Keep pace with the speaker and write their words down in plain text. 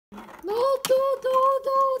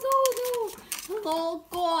Hello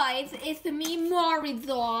guys, it's me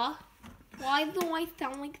Mario. Why do I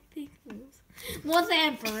sound like this?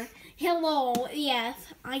 Whatever. Hello, yes,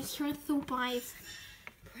 I here to buy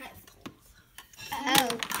pretzels.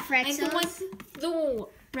 Oh, pretzels? I want two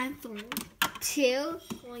pretzels. Two?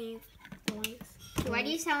 Please. Why do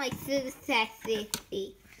you sound like so sexy?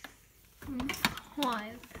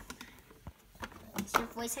 Why? Is your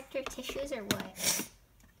voice actor of tissues or what?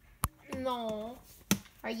 No.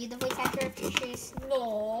 Are you the voice actor of tissues?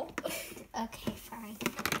 No. Okay, fine.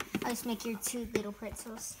 I'll just make your two little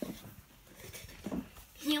pretzels.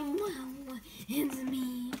 Hello, it's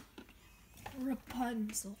me,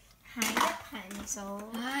 Rapunzel. Hi,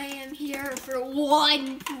 Rapunzel. I am here for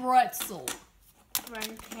one pretzel.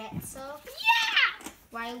 One pretzel? Yeah!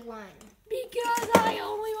 Why one? Because I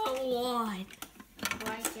only want one.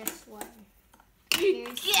 Why just one?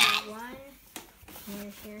 Here's Yeah. one.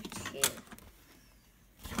 Here's two.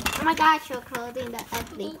 Oh my gosh, you're clothing the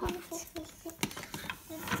ugly part.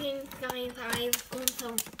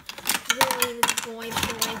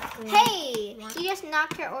 Hey! You just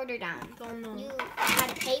knocked your order down. You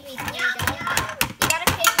gotta pay me $20. You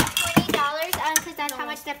gotta pay me $20 because that's how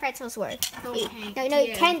much the pretzels were. Okay. No,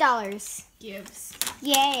 $10. Gives.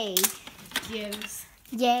 Yay. Gives.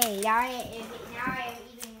 Yay. Now I have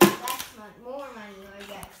even less more money, I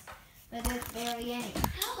guess. But it's barely any.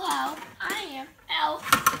 Hello, I am Elsa.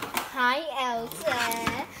 Hi,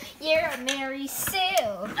 Elsa. You're Mary Sue.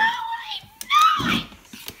 No, I'm not.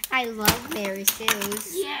 I love Mary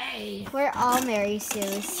Sue's. Yay. We're all Mary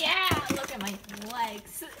Sue's. Yeah, look at my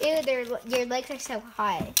legs. Ew, your legs are so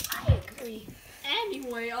hot. I agree.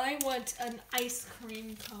 Anyway, I want an ice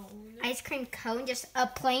cream cone. Ice cream cone? Just a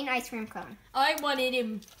plain ice cream cone? I want it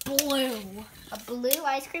in blue. A blue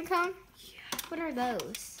ice cream cone? Yeah. What are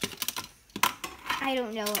those? I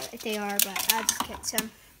don't know what they are, but I'll just get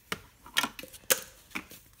some.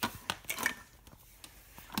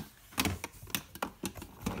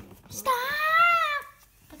 Stop!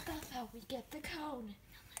 But that's how we get the cone.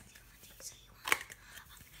 So you want an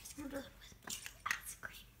ice cream cone with blue ice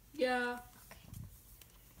cream? Yeah.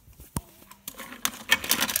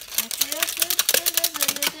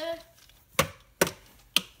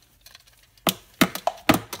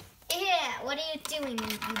 Yeah, what are you doing,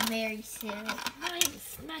 Mary Sue? I'm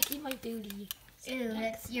smacking my booty. Ew,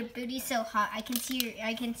 your booty's so hot. I can see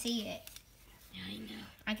it. Yeah, I know.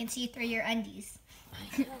 I can see through your undies.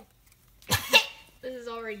 I know. This has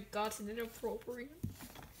already gotten inappropriate.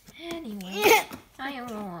 Anyway, I don't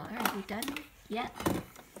know. Are you done yet?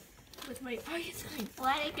 With my ice cream.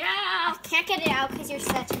 Let it go! I can't get it out because you're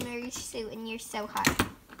such a Mary Sue and you're so hot.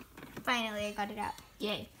 Finally, I got it out.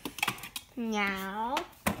 Yay. Now.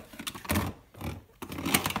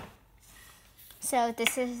 So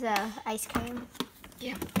this is the ice cream.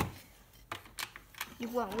 Yeah. You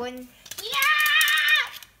want one? Yeah!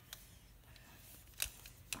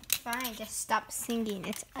 Fine, just stop singing.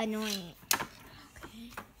 It's annoying.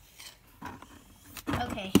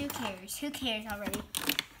 Okay, who cares? Who cares already?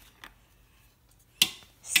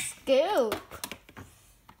 Scoop.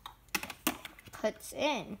 Puts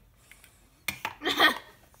in.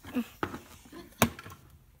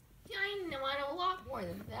 I want a lot more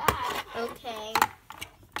than that. Okay.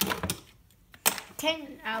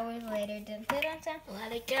 10 hours later. Dun, dun, dun, dun.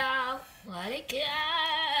 Let it go. Let it go.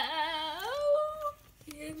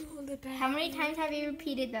 How many times have you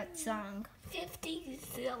repeated that song? 50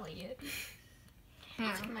 zillion.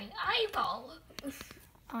 Huh. It's my eyeball. Oh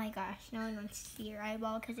my gosh, no one wants to see your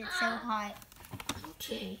eyeball because it's so hot.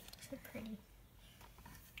 Okay. So pretty.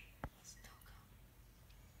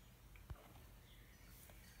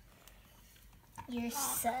 You're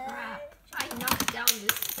so... Crap. I knocked down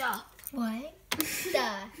this stuff. What the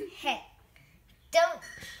heck? Don't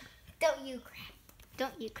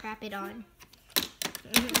you crap it on.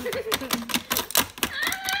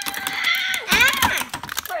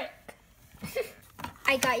 Frick.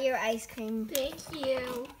 I got your ice cream. Thank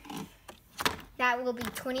you. That will be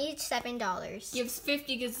 $27. Gives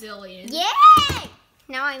 50 gazillion. Yay!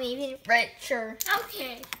 Now I'm even richer.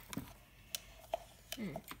 Okay.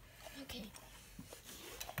 Okay.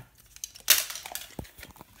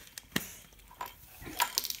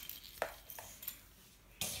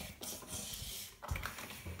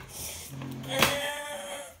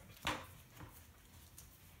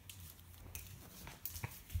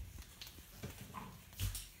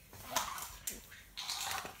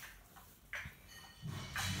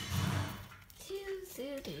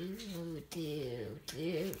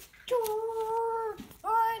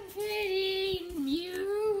 I'm feeding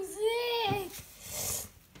you.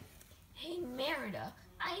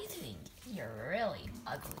 I think you're really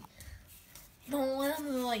ugly. No,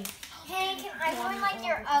 I'm like. Hey, can I join like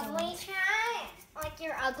your ugly chat? Like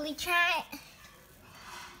your ugly chat?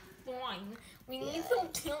 Fine. We need to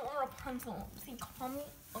kill Rapunzel. They call me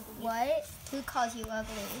ugly. What? Who calls you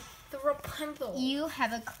ugly? The Rapunzel. You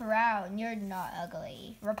have a crown. You're not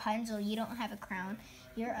ugly. Rapunzel, you don't have a crown.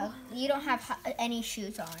 You don't have any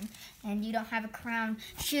shoes on, and you don't have a crown.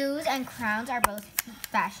 Shoes and crowns are both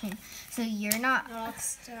fashion, so you're not.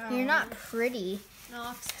 Knocks down. You're not pretty.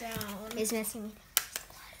 Knocks down. Is missing.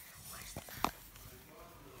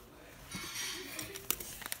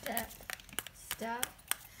 Step.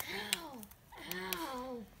 Ow.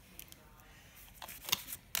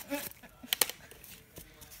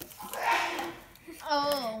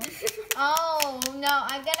 Ow. Oh no,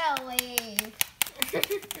 I'm gonna leave.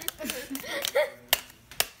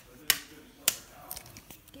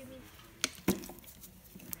 Give me.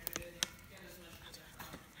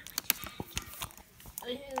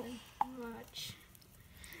 Really much.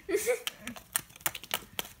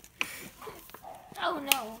 Oh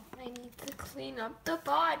no, I need to clean up the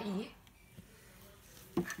body.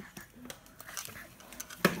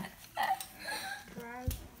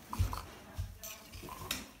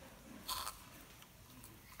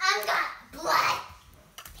 I've got blood.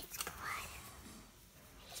 It's blood.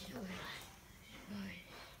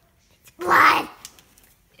 It's blood.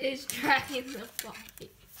 It's dragging the body.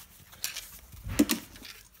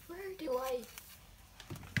 Where do I?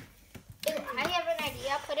 I have an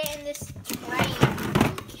idea. Put it in this frame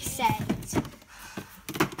set.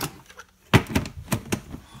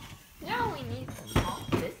 Now we need to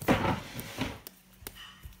mop this up.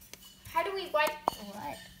 How do we wipe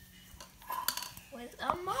blood? With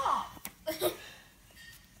a mop. Okay,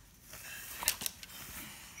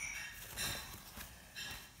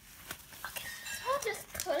 I'll just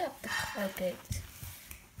put up the carpet.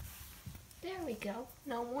 There we go.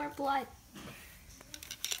 No more blood.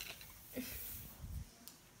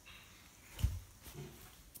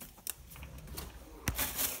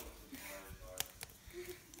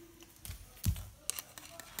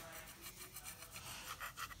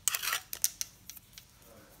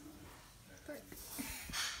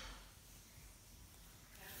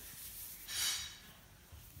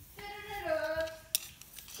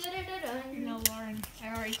 No, Lauren, I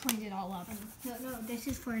already cleaned it all up. No, this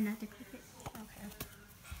is for another carpet. Okay.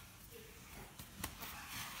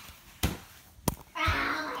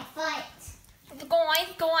 Ah, my foot.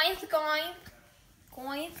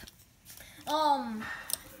 Going.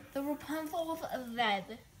 The Rapunzel of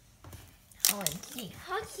Red. OMG.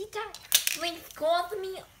 How did she die? Like, called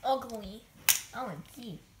me ugly.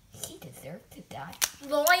 OMG. She deserved to die.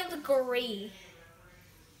 Lloyd agree.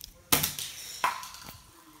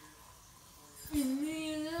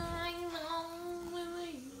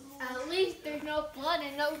 At least there's no blood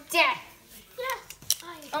and no death. Yeah.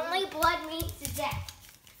 Only blood means to death.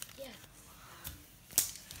 Yeah.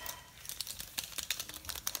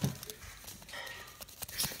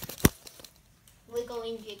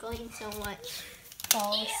 Wiggling, jiggling so much.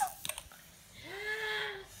 Falls.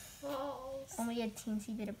 Falls. Only a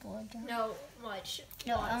teensy bit of blood. No, much.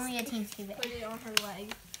 No, Lots. only a teensy bit. Put it on her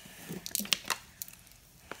leg.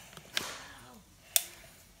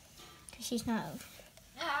 She's not.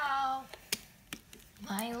 Ow.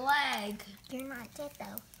 My leg. You're not dead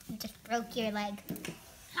though. You just broke your leg.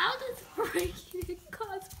 How does breaking it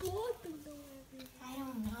cause blood to go everywhere? I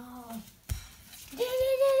don't know.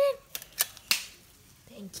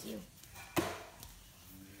 Thank you.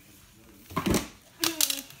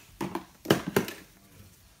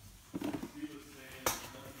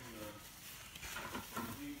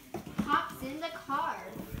 Hops in the car.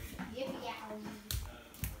 Yippee.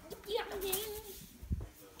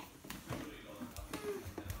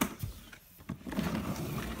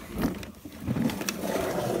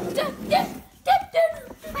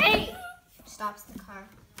 Hey! Stops the car.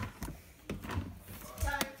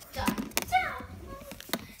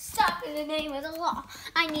 Stop in the name of the law.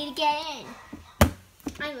 I need to get in.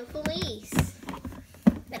 I'm a police.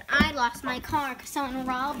 But I lost my car because someone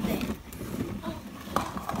robbed it.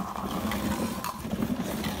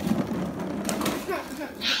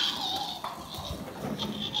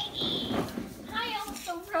 I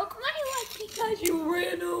also broke my leg because you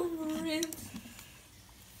ran over it.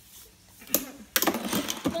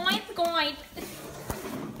 Going.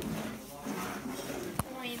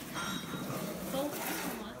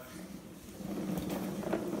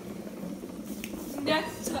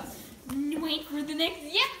 Next, wait for the next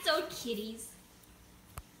episode, kitties.